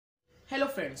Hello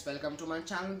friends, welcome to my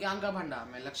channel ज्ञान का भंडार।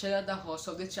 मैं लक्ष्य the host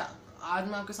of the channel. आज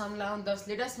मैं आपके सामने लाया हूँ 10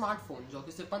 लेटेस्ट स्मार्टफोन जो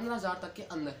कि सिर्फ 15,000 तक के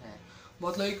अंदर हैं।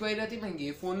 बहुत लोग क्वेरी रहती है, मैं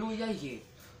ये फ़ोन लूँ या ये,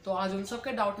 तो आज उन सब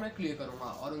के डाउट मैं क्लियर करूँगा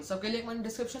और उन सब के लिए मैंने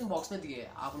डिस्क्रिप्शन बॉक्स में दिए,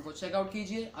 आप उनको चेकआउट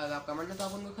कीजिए। अगर आपका मन है तो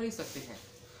आप उनको खरीद सकते हैं।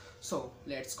 So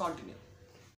let's continue.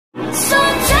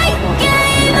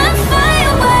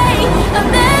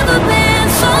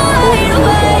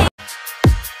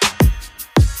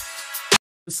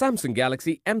 The Samsung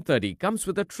Galaxy M30 comes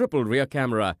with a triple rear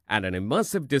camera and an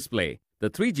immersive display. The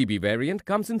 3GB variant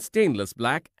comes in stainless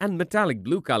black and metallic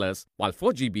blue colors, while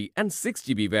 4GB and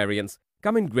 6GB variants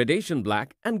come in gradation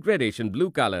black and gradation blue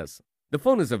colors. The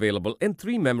phone is available in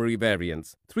 3 memory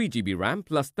variants: 3GB RAM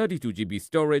plus 32GB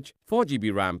storage,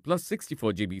 4GB RAM plus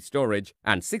 64GB storage,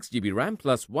 and 6GB RAM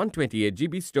plus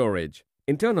 128GB storage.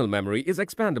 Internal memory is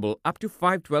expandable up to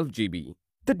 512GB.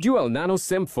 The dual nano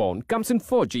SIM phone comes in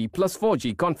 4G plus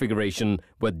 4G configuration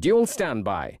with dual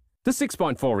standby. The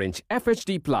 6.4-inch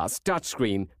FHD Plus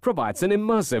touchscreen provides an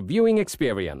immersive viewing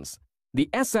experience. The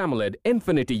S-AMOLED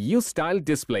Infinity U-style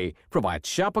display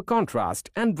provides sharper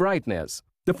contrast and brightness.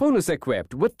 The phone is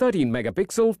equipped with 13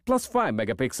 megapixel plus 5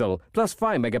 megapixel plus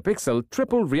 5 megapixel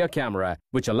triple rear camera,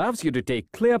 which allows you to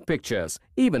take clear pictures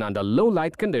even under low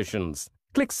light conditions.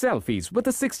 Click selfies with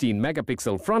a 16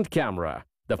 megapixel front camera.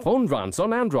 The phone runs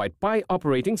on Android Pie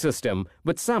operating system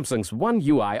with Samsung's One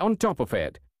UI on top of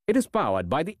it. It is powered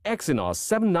by the Exynos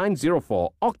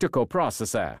 7904 octa-core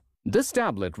processor. This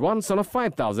tablet runs on a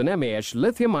 5000 mAh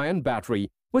lithium-ion battery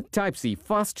with Type-C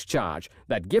fast charge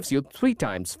that gives you 3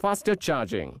 times faster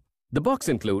charging. The box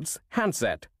includes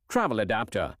handset, travel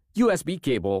adapter, USB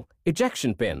cable,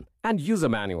 ejection pin, and user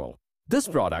manual. This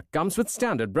product comes with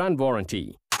standard brand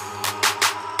warranty.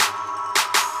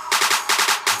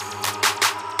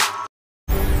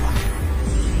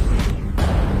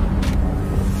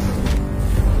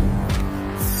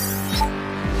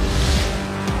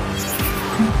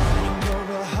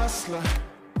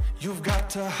 You've got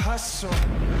to hustle.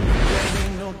 There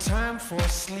ain't no time for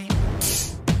sleep.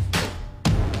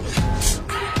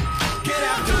 Get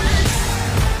after it.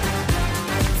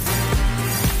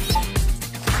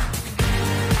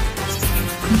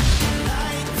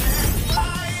 Light that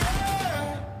fire.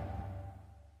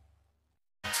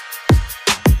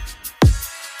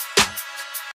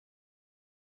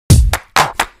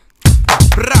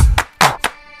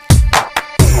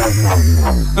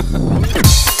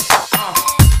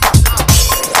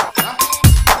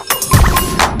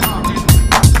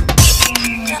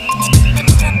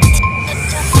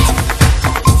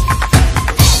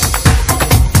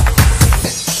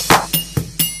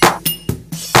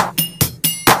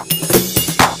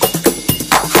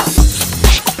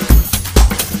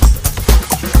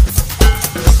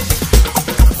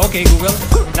 Okay, Google,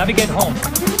 navigate home.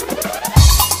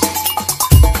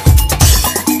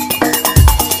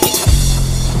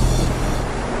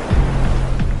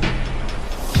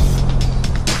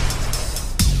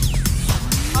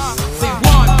 Say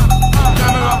 1,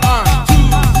 camera on, 2,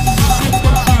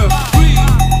 sequencer, 3,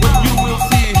 what you will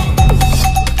see.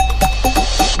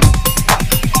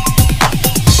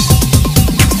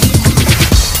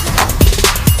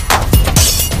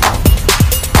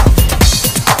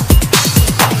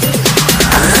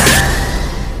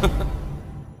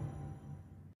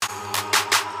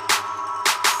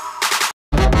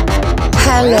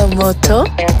 Hello, Moto.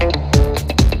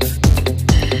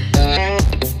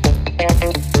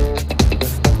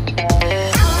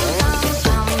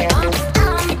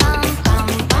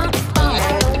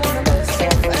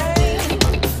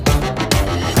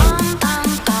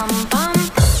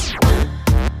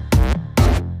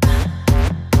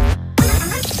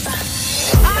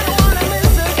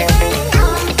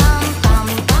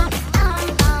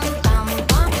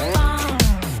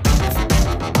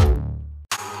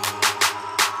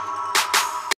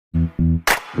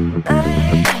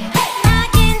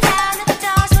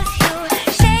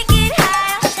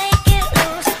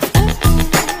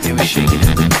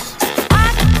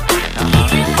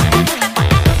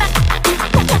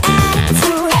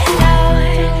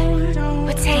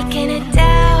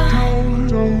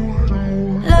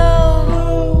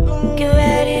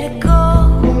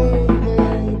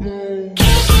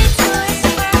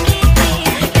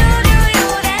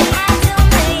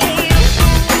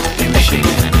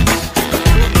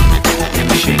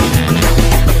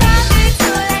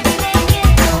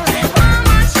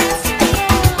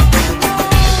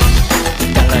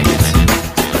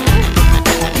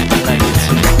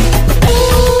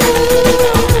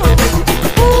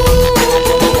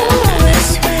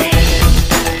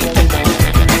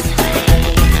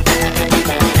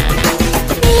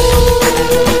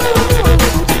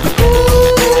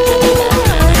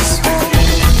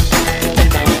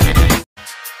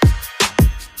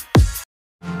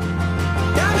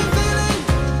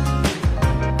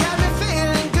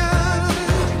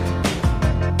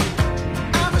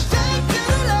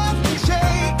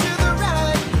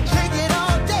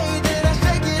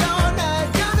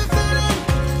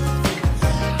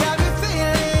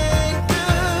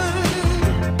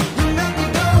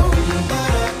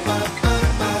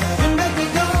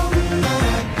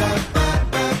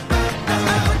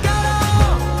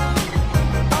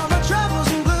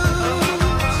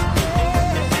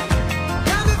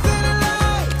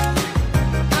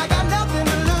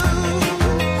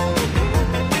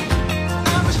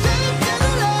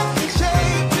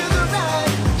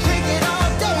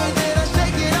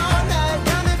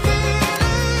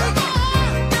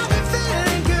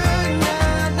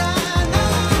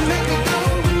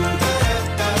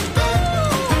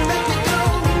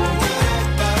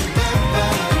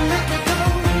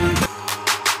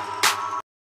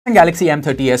 Galaxy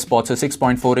M30s sports a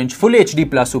 6.4-inch Full HD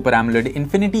Plus Super AMOLED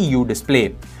Infinity U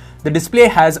display. The display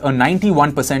has a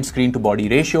 91% screen-to-body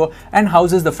ratio and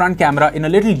houses the front camera in a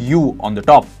little U on the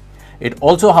top. It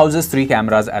also houses 3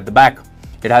 cameras at the back.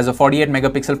 It has a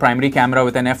 48-megapixel primary camera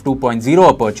with an f2.0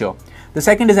 aperture. The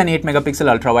second is an 8-megapixel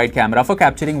ultra-wide camera for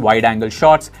capturing wide-angle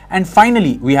shots, and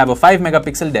finally we have a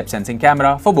 5-megapixel depth-sensing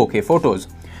camera for bokeh photos.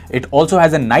 It also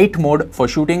has a night mode for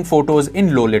shooting photos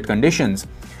in low-lit conditions.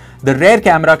 The rear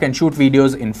camera can shoot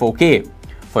videos in 4K.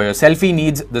 For your selfie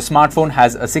needs, the smartphone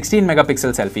has a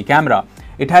 16-megapixel selfie camera.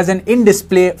 It has an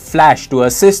in-display flash to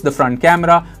assist the front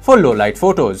camera for low-light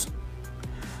photos.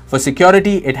 For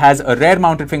security, it has a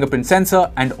rear-mounted fingerprint sensor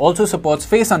and also supports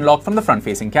face unlock from the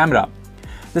front-facing camera.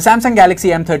 The Samsung Galaxy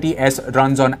M30s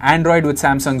runs on Android with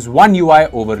Samsung's One UI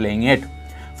overlaying it.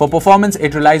 For performance,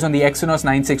 it relies on the Exynos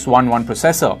 9611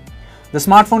 processor. The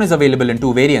smartphone is available in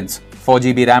 2 variants,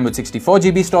 4GB RAM with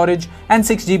 64GB storage and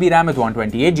 6GB RAM with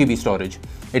 128GB storage.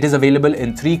 It is available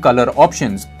in 3 color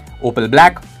options, Opal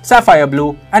Black, Sapphire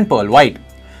Blue and Pearl White.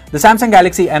 The Samsung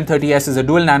Galaxy M30s is a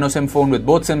dual nano SIM phone with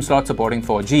both SIM slots supporting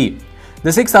 4G.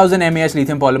 The 6000 mAh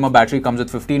lithium polymer battery comes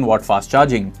with 15-watt fast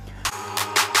charging.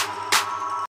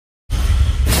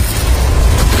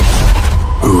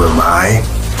 Who am I?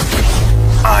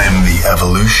 I'm the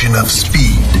evolution of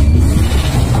speed.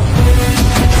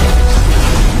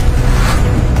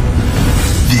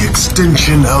 The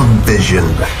extension of vision.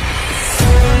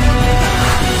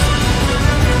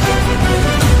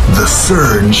 The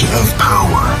surge of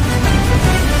power.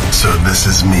 So this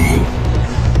is me.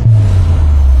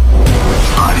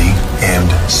 Body and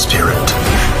spirit.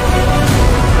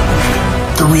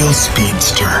 The real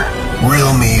speedster.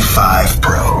 Realme 5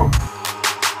 Pro.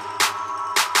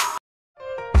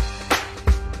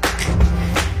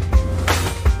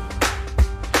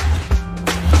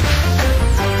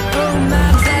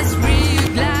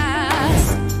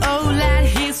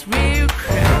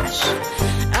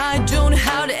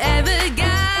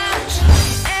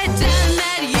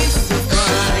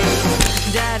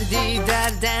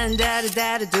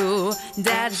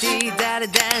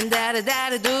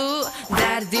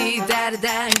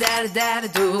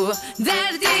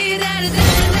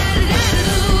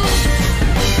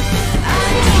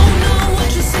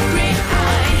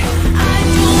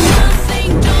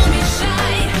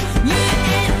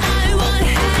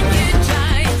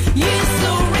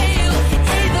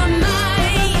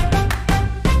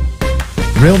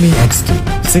 Realme X2,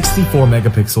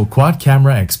 64-megapixel quad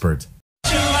camera expert.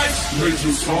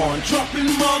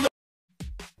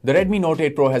 The Redmi Note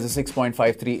 8 Pro has a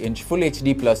 6.53-inch Full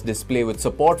HD Plus display with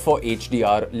support for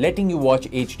HDR, letting you watch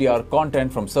HDR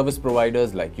content from service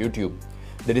providers like YouTube.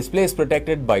 The display is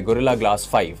protected by Gorilla Glass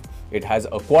 5. It has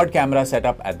a quad camera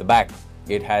setup at the back.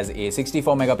 It has a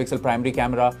 64-megapixel primary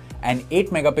camera, an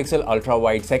 8-megapixel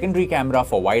ultra-wide secondary camera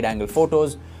for wide-angle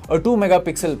photos, a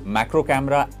 2-megapixel macro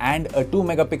camera and a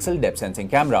 2-megapixel depth sensing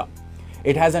camera.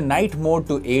 It has a night mode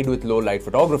to aid with low-light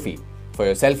photography. For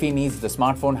your selfie needs, the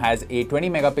smartphone has a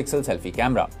 20-megapixel selfie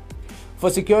camera. For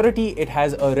security, it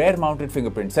has a rear-mounted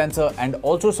fingerprint sensor and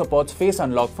also supports face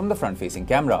unlock from the front-facing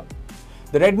camera.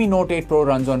 The Redmi Note 8 Pro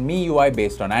runs on MIUI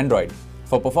based on Android.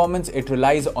 For performance, it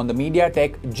relies on the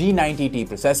MediaTek G90T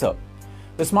processor.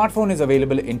 The smartphone is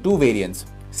available in 2 variants,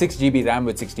 6GB RAM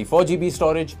with 64GB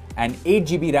storage and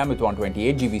 8GB RAM with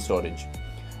 128GB storage.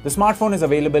 The smartphone is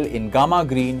available in Gamma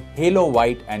Green, Halo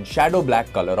White and Shadow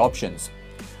Black color options.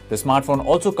 The smartphone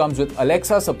also comes with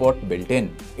Alexa support built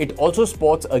in. It also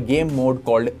sports a game mode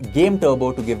called Game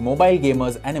Turbo to give mobile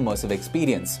gamers an immersive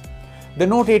experience. The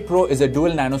Note 8 Pro is a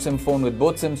dual nano SIM phone with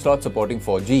both SIM slots supporting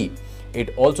 4G.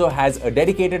 It also has a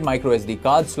dedicated microSD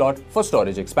card slot for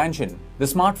storage expansion. The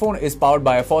smartphone is powered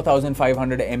by a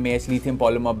 4500 mAh lithium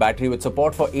polymer battery with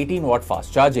support for 18-watt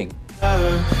fast charging.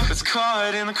 It's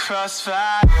caught in the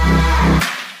crossfire.